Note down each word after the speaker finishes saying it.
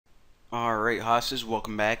Alright, hosses,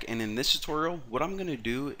 welcome back. And in this tutorial, what I'm going to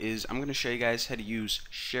do is I'm going to show you guys how to use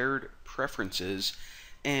shared preferences.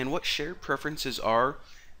 And what shared preferences are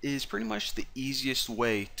is pretty much the easiest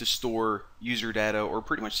way to store user data, or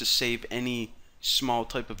pretty much to save any small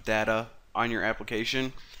type of data on your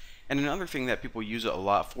application. And another thing that people use it a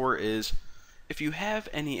lot for is if you have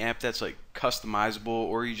any app that's like customizable,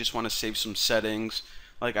 or you just want to save some settings,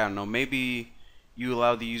 like I don't know, maybe you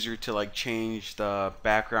allow the user to like change the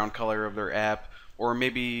background color of their app, or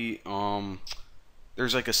maybe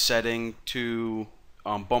there's like a setting to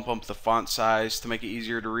bump up the font size to make it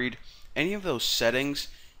easier to read. Any of those settings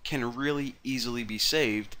can really easily be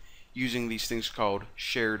saved using these things called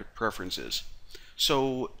shared preferences.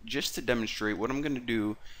 So just to demonstrate, what I'm going to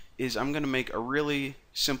do is I'm going to make a really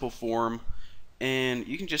simple form, and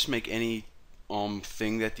you can just make any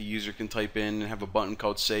thing that the user can type in and have a button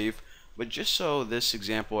called save. But just so this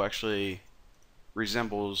example actually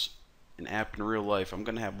resembles an app in real life, I'm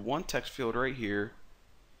going to have one text field right here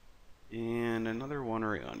and another one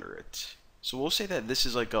right under it. So we'll say that this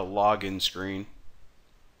is like a login screen.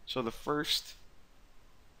 So the first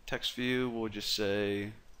text view will just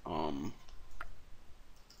say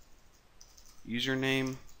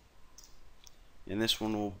username, and this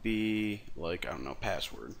one will be like, I don't know,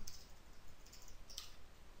 password.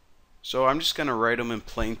 So I'm just gonna write them in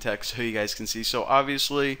plain text so you guys can see. So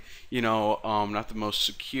obviously, not the most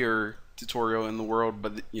secure tutorial in the world,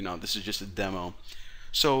 but this is just a demo.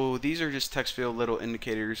 So these are just text field little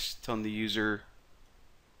indicators telling the user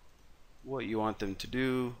what you want them to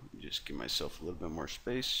do. Just give myself a little bit more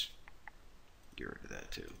space. Get rid of that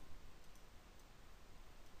too.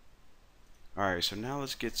 Alright, so now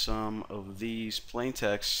let's get some of these plain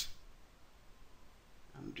text.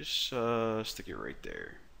 I'm just stick it right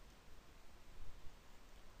there.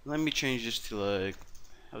 Let me change this to like,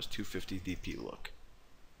 how's 250 dp look?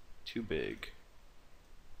 Too big.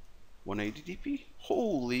 180 dp?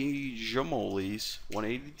 Holy jamolies.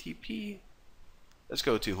 180 dp? Let's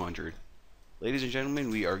go 200. Ladies and gentlemen,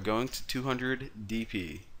 we are going to 200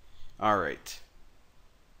 dp. Alright.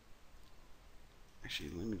 Actually,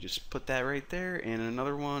 let me just put that right there, and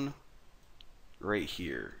another one right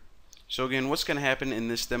here. So again, what's going to happen in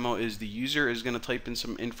this demo is the user is going to type in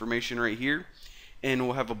some information right here, and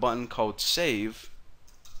we'll have a button called save,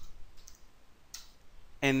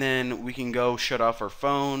 and then we can go shut off our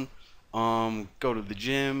phone, go to the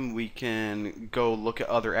gym, we can go look at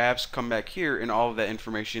other apps, come back here, and all of that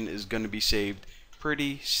information is going to be saved.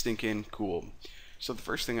 Pretty stinking cool. So the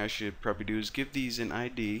first thing I should probably do is give these an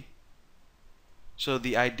ID. So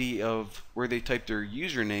the ID of where they type their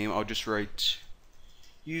username, I'll just write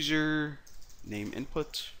user name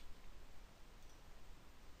input.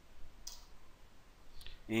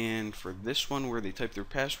 And for this one where they type their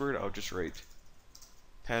password, I'll just write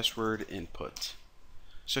password input.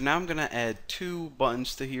 So now I'm going to add two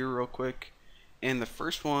buttons to here real quick. And the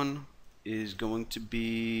first one is going to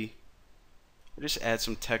be, I'll just add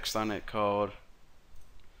some text on it called,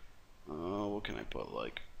 what can I put,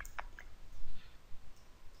 like,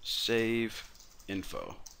 save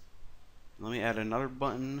info. Let me add another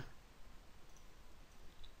button.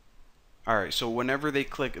 Alright, so whenever they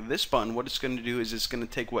click this button, what it's going to do is it's going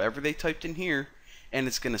to take whatever they typed in here, and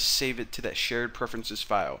it's going to save it to that shared preferences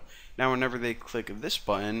file. Now whenever they click this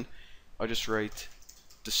button, I'll just write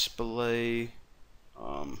display,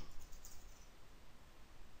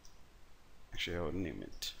 actually I would name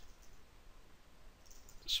it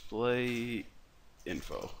display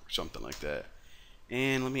info or something like that.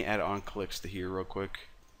 And let me add on clicks to here real quick.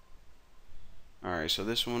 Alright, so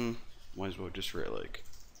this one might as well just write like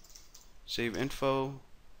save info.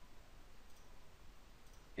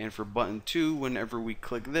 And for button 2, whenever we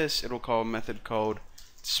click this, it'll call a method called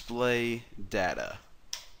display data.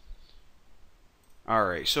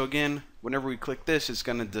 Alright, so again, whenever we click this, it's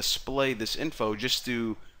going to display this info just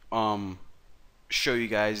to show you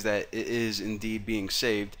guys that it is indeed being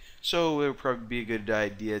saved. So it would probably be a good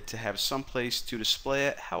idea to have some place to display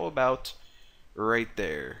it. How about right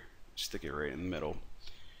there? Stick it right in the middle.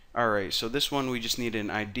 Alright, so this one we just need an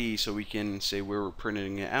ID so we can say where we're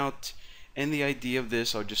printing it out. And the ID of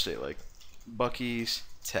this, I'll just say like Buc-ee's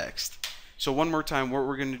text. So one more time, what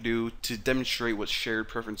we're going to do to demonstrate what shared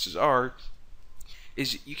preferences are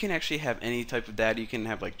is you can actually have any type of data. You can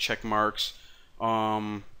have like check marks.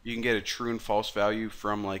 You can get a true and false value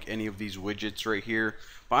from like any of these widgets right here.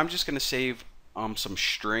 But I'm just going to save some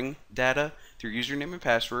string data, their username and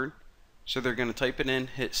password. So they're going to type it in,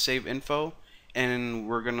 hit save info, and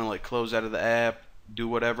we're going to like close out of the app, do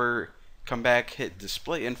whatever, come back, hit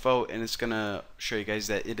display info, and it's going to show you guys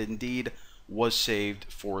that it indeed was saved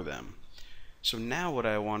for them. So now what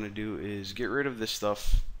I want to do is get rid of this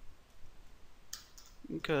stuff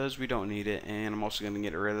because we don't need it, and I'm also going to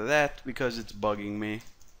get rid of that because it's bugging me.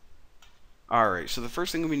 Alright, so the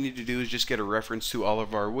first thing we need to do is just get a reference to all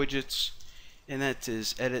of our widgets, and that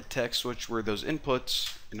is edit text, which were those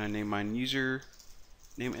inputs, and I name mine user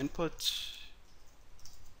name input,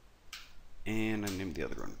 and I named the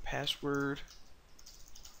other one password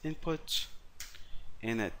input,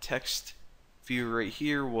 and that text view right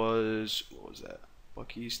here was, what was that?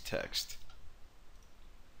 Bucky's text.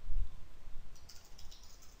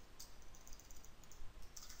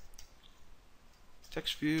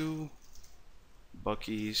 Text view,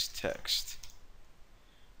 Bucky's text.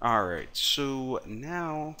 Alright, so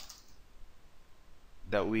now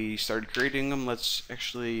that we started creating them, let's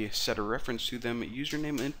actually set a reference to them.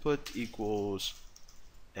 Username input equals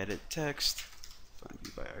edit text, find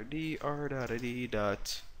view by ID, r.id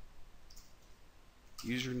dot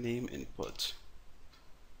username input.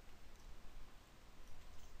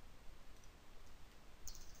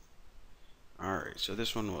 Alright, so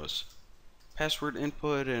this one was password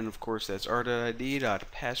input, and of course that's r.id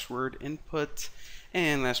dot password input.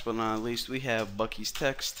 And last but not least, we have Bucky's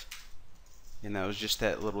text, and that was just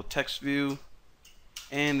that little text view.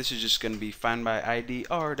 And this is just going to be find by ID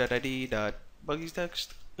r.id dot Bucky's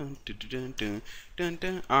text.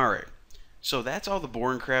 Alright, so that's all the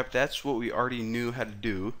boring crap. That's what we already knew how to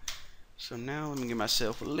do. So now let me give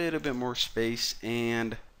myself a little bit more space.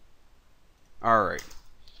 And alright,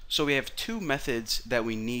 so we have two methods that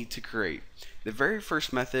we need to create. The very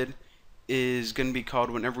first method is going to be called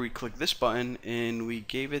whenever we click this button, and we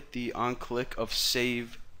gave it the on click of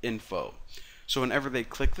save info. So whenever they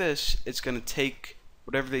click this, it's going to take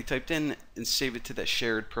whatever they typed in and save it to that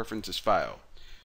shared preferences file.